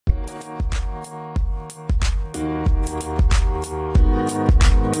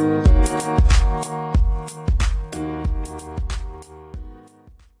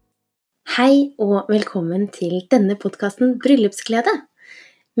Hei og velkommen til denne podcasten Bryllupsglede.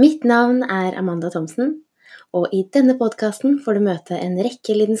 Mitt navn Amanda Thomsen, og I denne podcasten får du møte en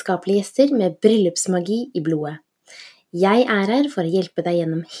rekke lidenskapelige gjester med bryllupsmagi I blodet. Jeg her for å hjelpe deg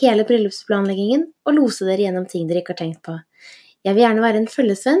gjennom hele bryllupsplanleggingen og lose dere gjennom ting dere ikke har tenkt på. Jeg vil gjerne være en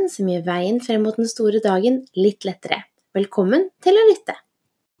følgesvenn som gjør veien frem mot den store dagen litt lettere. Velkommen til å lytte.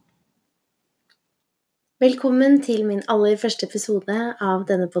 Velkommen til min aller første episode av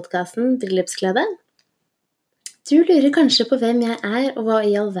denne podcasten Bryllupsglede. Du lurer kanskje på hvem jeg og hva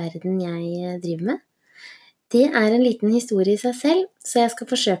I all verden jeg driver med. Det en liten historie I seg selv, så jeg skal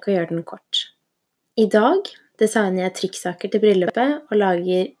forsøke å gjøre den kort. I dag designer jeg trykksaker til bryllupet og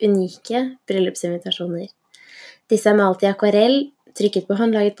lager unike bryllupsinvitasjoner. Disse malt I akvarell, trykket på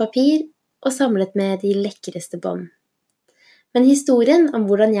håndlaget papir og samlet med de lekreste bånd. Men historien om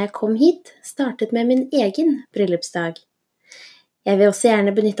hvordan jeg kom hit startet med min egen bryllupsdag. Jeg vil også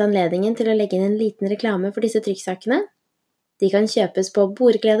gjerne benytte anledningen til å legge inn en liten reklame for disse trykksakene. De kan kjøpes på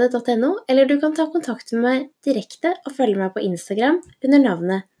bordglede.no, eller du kan ta kontakt med meg direkte og følge meg på Instagram under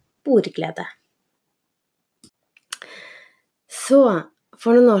navnet Bordglede. Så,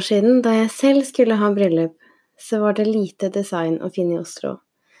 for noen år siden, da jeg selv skulle ha bryllup, så var det lite design å finne I Oslo.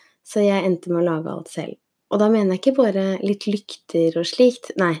 Så jeg endte med å lage alt selv. Og da mener jeg ikke bare litt lykter og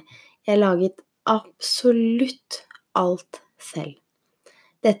slikt. Nei, jeg laget absolutt alt selv.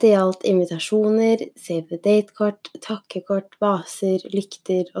 Dette gjaldt invitasjoner, save the date-kort, takkekort, vaser,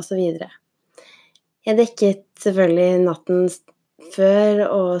 lykter og så videre. Jeg dekket selvfølgelig natten før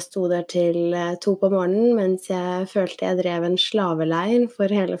og sto der til 2 på morgenen, mens jeg følte jeg drev en slaveleir for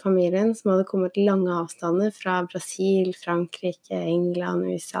hele familien som hadde kommet lange avstander fra Brasil, Frankrike,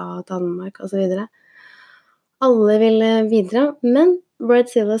 England, USA, Danmark og så videre. Alle ville bidra, men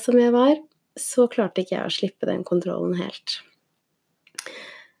bridezilla som jeg var, så klarte ikke jeg å slippe den kontrollen helt.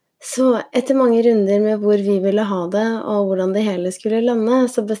 Så etter mange runder med hvor vi ville ha det, og hvordan det hele skulle lande,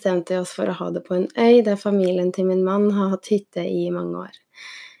 så bestemte vi oss for å ha det på en øy der familien til min mann har hatt hytte I mange år.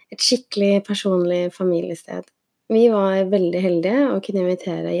 Et skikkelig personlig familiested. Vi var veldig heldige og kunne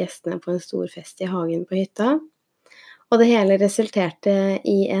invitere gjestene på en stor fest I hagen på hytta. Og det hele resulterte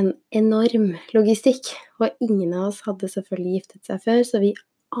I en enorm logistikk, og ingen av oss hadde selvfølgelig giftet seg før, så vi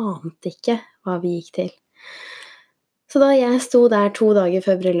ante ikke hva vi gikk til. Så da jeg sto der 2 dager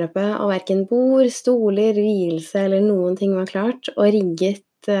før bryllupet, og hverken bord, stoler, vielse eller noen ting var klart, og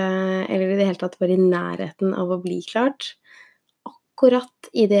rigget, eller I det hele tatt var I nærheten av å bli klart,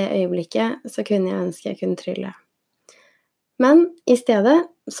 akkurat I det øyeblikket så kunne jeg ønske jeg kunne trylle. Men I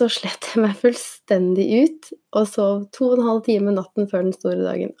stedet så slett jeg meg fullstendig ut og sov 2,5 timer natten før den store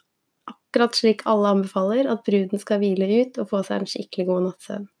dagen. Akkurat slik alle anbefaler at bruden skal hvile ut og få seg en skikkelig god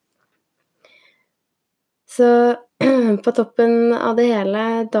nattsøvn. Så på toppen av det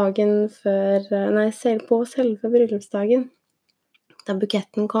hele dagen på selve bryllupsdagen, da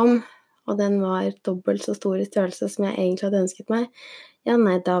buketten kom, og den var dobbelt så stor I størrelse som jeg egentlig hadde ønsket meg,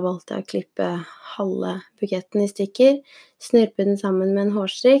 da valgte jeg å klippe halve buketten I stykker, snurpe den sammen med en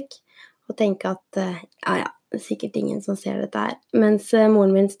hårstrikk, og tenke at, det sikkert ingen som ser dette her. Mens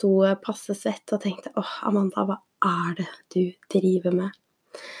moren min sto passe svett og tenkte, Amanda, hva det du driver med?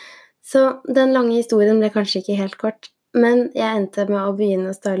 Så den lange historien ble kanskje ikke helt kort, men jeg endte med å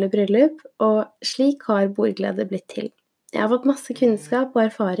begynne å style bryllup, og slik har Bordglede blitt til. Jeg har fått masse kunnskap og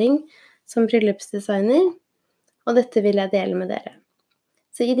erfaring som bryllupsdesigner, og dette vil jeg dele med dere.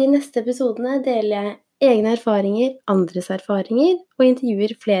 Så I de neste episodene deler jeg egne erfaringer, andres erfaringer, og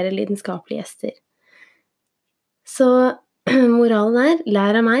intervjuer flere lidenskapelige gjester. Så moralen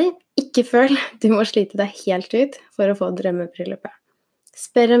lær av meg, ikke føl du må slite deg helt ut for å få drømmebryllupet.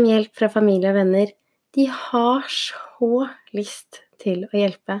 Spør om hjelp fra familie og venner. De har så lyst til å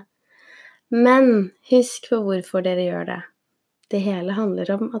hjelpe. Men husk på hvorfor dere gjør det. Det hele handler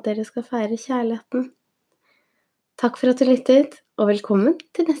om at dere skal feire kjærligheten. Takk for at du lyttet, og velkommen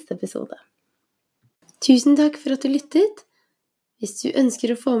til neste episode. Tusen takk for at du lyttet. Hvis du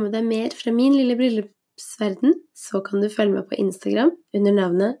ønsker å få med deg mer fra min lille bryllupsverden, så kan du følge meg på Instagram under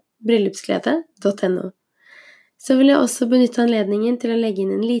navnet bryllupsglede.no. Så vil jeg også benytte anledningen til å legge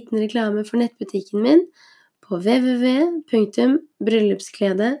inn en liten reklame for nettbutikken min på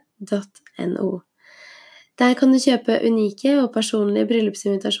www.bryllupsglede.no. Der kan du kjøpe unike og personlige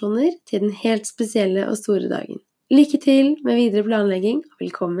bryllupsinvitasjoner til den helt spesielle og store dagen. Lykke til med videre planlegging, og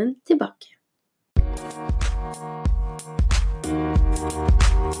velkommen tilbake.